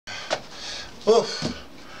Oh,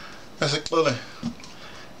 I said, Chloe,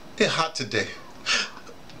 it's hot today.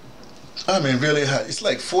 I mean, really hot. It's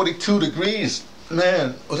like 42 degrees,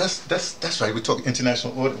 man. Oh, that's right. We're talking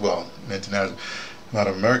international order. Well, international, not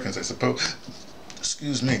Americans, I suppose.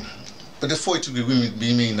 Excuse me. But the 42 degrees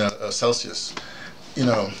we mean Celsius. You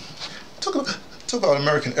know, talk about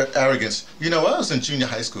American arrogance. You know, I was in junior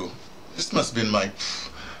high school. This must have been my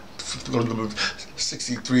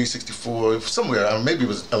 63, 64, somewhere. Maybe it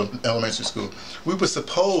was elementary school. We were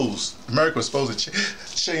supposed, America was supposed to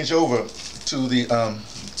change over to the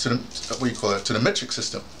what do you call it? To the metric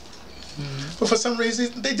system. Mm-hmm. But for some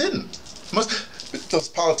reason they didn't. Those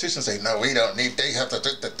politicians say, no, we don't need. They have to.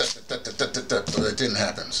 But it didn't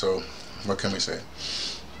happen. So, what can we say?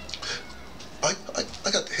 I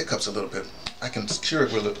got the hiccups a little bit. I can cure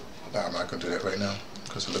it with it. No, I'm not gonna do that right now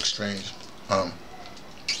because it looks strange.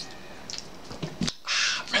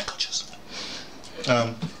 Mango juice.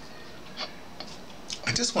 I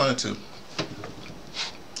just wanted to.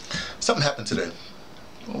 Something happened today.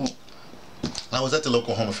 Oh. I was at the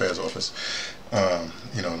local home affairs office.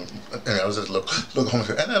 You know, and I was at the local home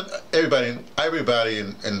affairs, and everybody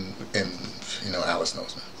in you know, Alice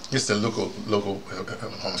knows me. It's the local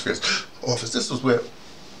home affairs office. This was where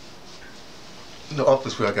the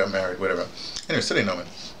office where I got married, whatever. Anyway, so they know me.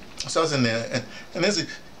 So I was in there, and there's a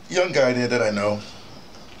young guy there that I know,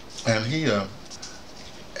 and he, you know,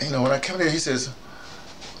 when I come there, he says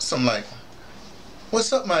something like,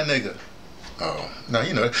 "What's up, my nigga?" Oh, now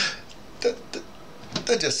you know, that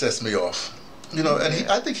just sets me off, you know. And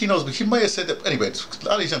I think he knows, but he might have said that anyway. A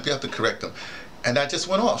lot of these young people have to correct him, and I just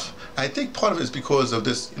went off. I think part of it is because of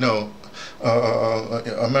this, you know,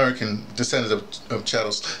 American descendants of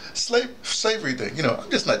Chattel slavery thing. You know, I'm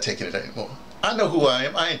just not taking it anymore. I know who I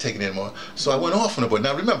am. I ain't taking it anymore. So I went off on the board.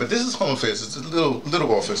 Now remember, this is home affairs. It's a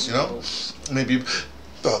little office, you know, maybe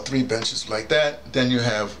about 3 benches like that. Then you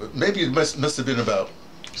have maybe it must have been about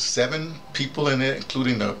 7 people in there,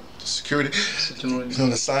 including the security, you know,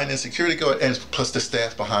 the sign-in security guard, and plus the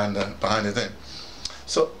staff behind the thing.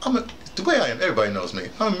 So the way I am. Everybody knows me.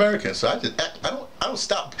 I'm American, so I don't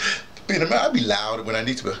stop being American. I be loud when I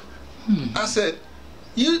need to. I said,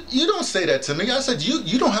 you don't say that to me. I said,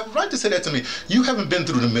 you don't have a right to say that to me. You haven't been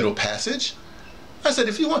through the Middle Passage. I said,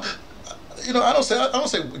 if you want, you know, I don't say,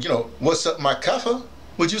 you know, what's up, my kaffa?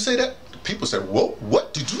 Would you say that? People said, whoa,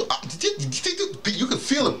 what did you? You could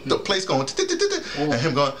feel the place going, and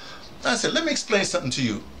him going. I said, let me explain something to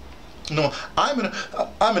you. You know, I'm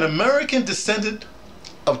an American descendant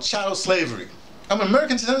of chattel slavery. I'm an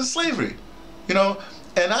American descendant of slavery. You know,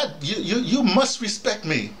 and you must respect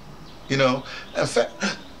me. You know, in fact,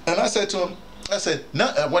 and I said to him,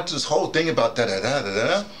 I went to this whole thing about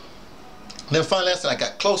da-da-da-da-da. Then finally I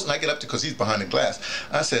got close, and I get up to, because he's behind the glass.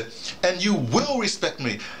 I said, and you will respect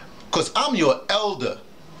me, because I'm your elder.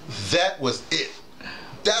 That was it.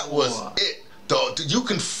 That was it. You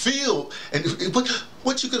can feel, and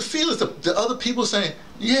what you can feel is the other people saying,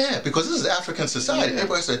 yeah, because this is African society. Yeah.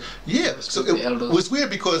 Everybody said, yeah. So it was weird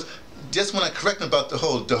because just when I correct about the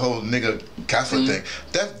whole nigga Catholic thing,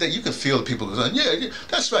 that you can feel the people saying, yeah,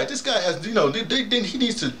 that's right. This guy has, you know, he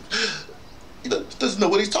needs to. He doesn't know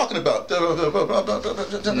what he's talking about. I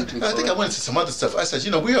think I went into some other stuff. I said,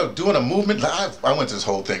 you know, we are doing a movement. I went to this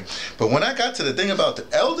whole thing. But when I got to the thing about the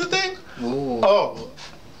elder thing, oh,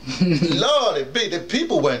 Lord, the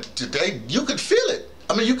people went today. You could feel it.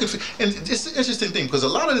 I mean, you could feel, and it's an interesting thing because a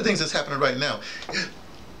lot of the things that's happening right now,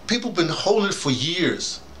 people have been holding it for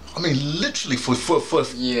years. I mean, literally for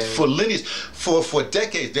lineage, for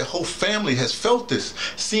decades. Their whole family has felt this,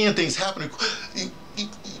 seeing things happening.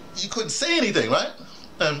 You couldn't say anything, right?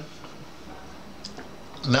 And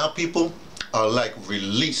now people are like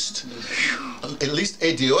released. At least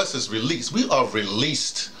ADOS is released. We are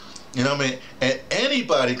released. You know what I mean? And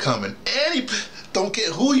anybody coming, don't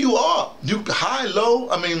care who you are, you high, low.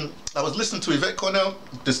 I mean, I was listening to Yvette Cornell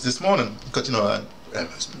this morning because, you know,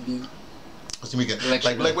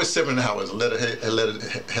 like we're 7 hours, a letter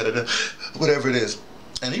headed, whatever it is.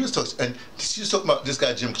 And he was talking, and she was talking about this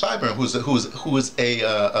guy Jim Clyburn, who is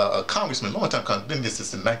a congressman, long time congressman, been there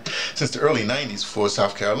since the early '90s for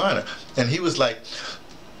South Carolina, and he was like,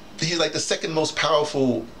 he's like the second most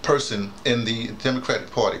powerful person in the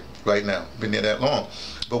Democratic Party right now, been there that long.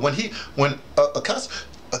 But when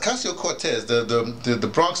Ocasio-Cortez, the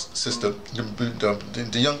Bronx sister,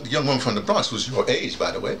 the young woman from the Bronx, who's your age,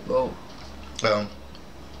 by the way,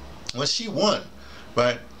 when she won,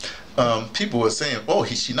 right? People were saying, oh,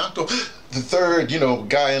 she knocked off the third, you know,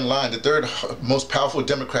 guy in line, the third most powerful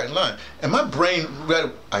Democrat in line. And my brain,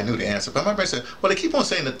 I knew the answer, but my brain said, well, they keep on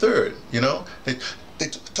saying the third, you know. they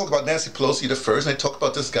talk about Nancy Pelosi the first, and they talk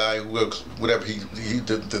about this guy, whatever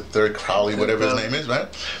the third Crowley, whatever his name is, right?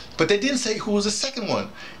 But they didn't say who was the second one.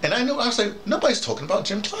 And I was like, nobody's talking about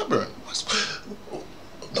Jim Clyburn.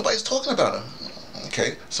 Nobody's talking about him.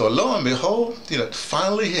 Okay, so lo and behold,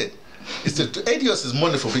 finally hit. It's the ADOS is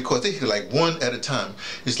wonderful because they hit like one at a time.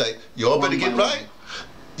 It's like, y'all better get right.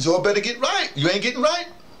 Y'all better get right. You ain't getting right?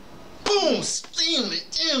 Boom, steam it,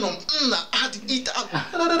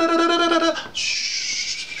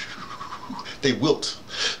 they wilt.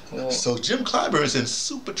 So Jim Clyburn is in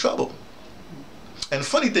super trouble. And the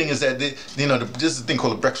funny thing is that this is a thing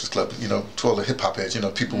called the Breakfast Club. To all the hip hop heads,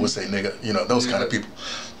 people would say nigga, those kind of people.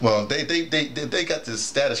 Well, they got this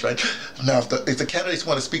status right now. If the candidates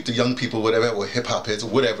want to speak to young people, whatever, or hip hop heads, or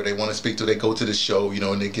whatever they want to speak to, they go to the show,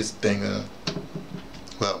 and they get the thing.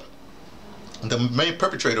 Well, the main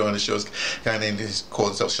perpetrator on the show is a guy named, called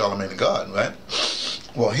himself Charlemagne the God, right?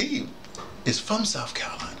 Well, he is from South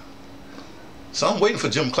Carolina. So I'm waiting for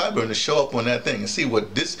Jim Clyburn to show up on that thing and see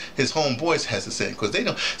what his homeboys has to say, because they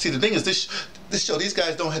don't see. The thing is, this show, these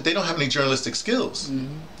guys don't have any journalistic skills. You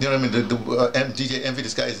know what I mean? The DJ Envy,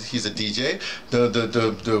 this guy he's a DJ.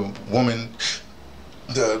 The woman,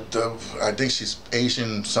 I think she's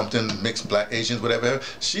Asian, something mixed black Asians, whatever.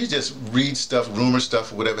 She just reads stuff, rumor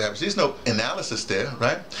stuff, whatever happens. There's no analysis there,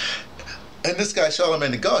 right? And this guy, Charlemagne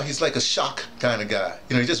the God, he's like a shock kind of guy.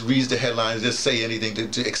 He just reads the headlines, just say anything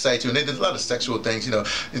to excite you. And there's a lot of sexual things,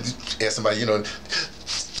 ask somebody,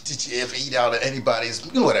 did you ever eat out at anybody's,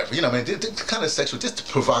 whatever, kind of sexual, just to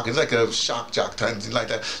provoke. It's like a shock jock type thing like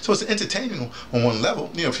that. So it's entertaining on one level,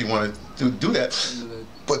 if you want to do that.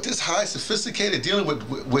 But this high sophisticated dealing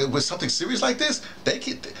with something serious like this, they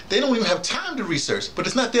don't even have time to research. But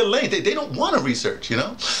it's not their lane. They don't want to research,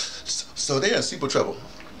 So they're in super trouble.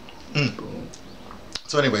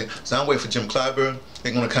 So anyway, so I'm waiting for Jim Clyburn.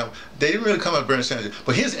 They're gonna come. They didn't really come out of Bernie Sanders.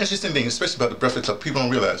 But here's the interesting thing, especially about the Breakfast Club. People don't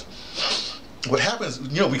realize what happens.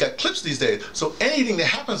 We got clips these days. So anything that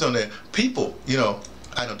happens on there, people,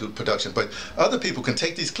 I don't do production, but other people can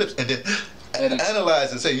take these clips and then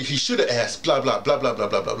analyze and say he should have asked blah blah blah blah blah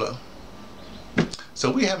blah blah blah.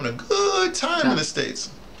 So we're having a good time in the States,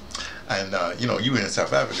 and you in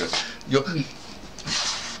South Africa.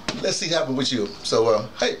 Let's see what happens with you. So,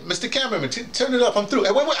 hey, Mr. Cameraman, turn it up. I'm through.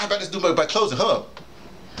 Hey, wait, I better do by closing. Hold up.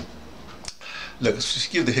 Look,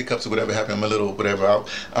 give the hiccups or whatever happened. I'm a little whatever.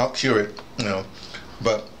 I'll cure it,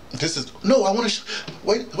 But this is no. I want to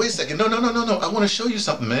wait a second. No. I want to show you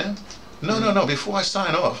something, man. No. Before I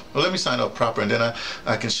sign off, well, let me sign off proper, and then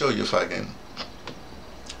I can show you if I can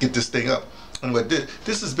get this thing up. Anyway,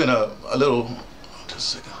 this has been a little.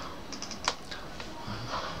 Just a second.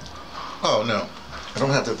 Oh no. I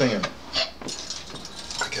don't have the thing in.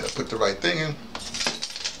 I gotta put the right thing in.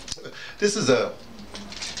 This is a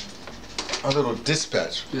little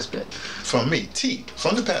dispatch. From me, T,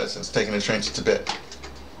 from the Pattersons, taking the train to Tibet.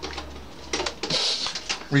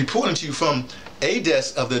 Reporting to you from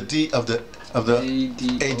ADOS of the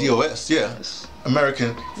ADOS, yeah. Yes.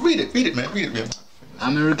 American. Read it, man. Read it.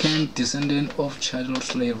 American descendant of chattel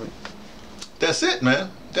slavery. That's it, man.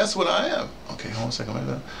 That's what I am. Okay, hold on a second.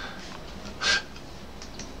 Like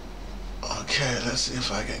okay, let's see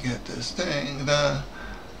if I can get this thing done.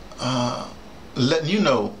 Letting you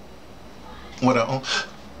know what I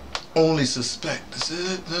only suspect. Is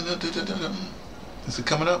it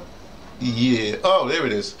coming up? Yeah. Oh, there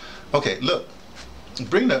it is. Okay, look.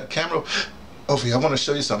 Bring the camera over here. I want to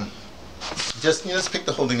show you something. Just pick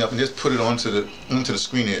the whole thing up and just put it onto the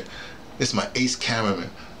screen here. This is my ace cameraman.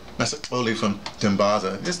 That's Slowly from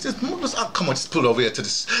theBrother. Come on, just put it over here to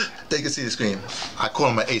this. They can see the screen. I call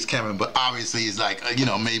him my ace cameraman, but obviously he's like,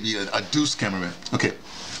 maybe a deuce cameraman. Okay,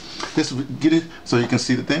 get it so you can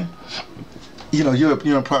see the thing.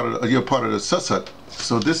 You're part of the sus hut.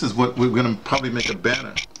 So this is what we're gonna probably make a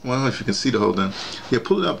banner. Well, I don't know if you can see the whole thing. Yeah,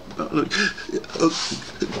 pull it up. Look.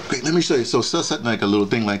 Great, let me show you. So sus hut, like a little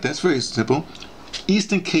thing like that. It's very simple.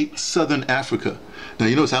 Eastern Cape, Southern Africa. Now,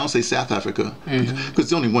 you notice I don't say South Africa, because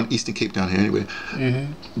there's only one Eastern Cape down here anyway.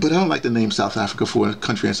 But I don't like the name South Africa for a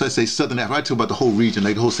country, so I say Southern Africa. I talk about the whole region,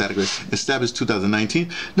 like the whole category. Established 2019.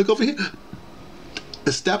 Look over here.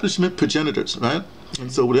 Establishment progenitors, right?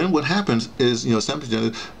 So then what happens is,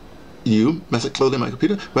 establishment progenitors, that's like clothing, my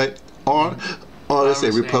computer, right? Or let's say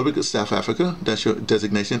Republic of South Africa, that's your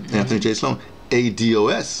designation, Anthony J. Sloan.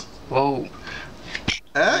 ADOS. Whoa.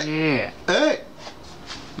 Hey.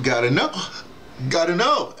 Gotta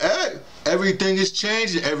know. Hey, everything is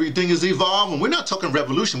changing, everything is evolving. We're not talking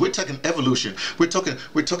revolution, we're talking evolution. We're talking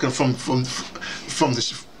from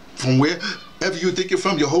wherever you think you're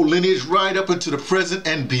from, your whole lineage, right up into the present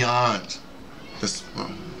and beyond.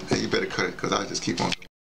 Hey, you better cut it, because I just keep on.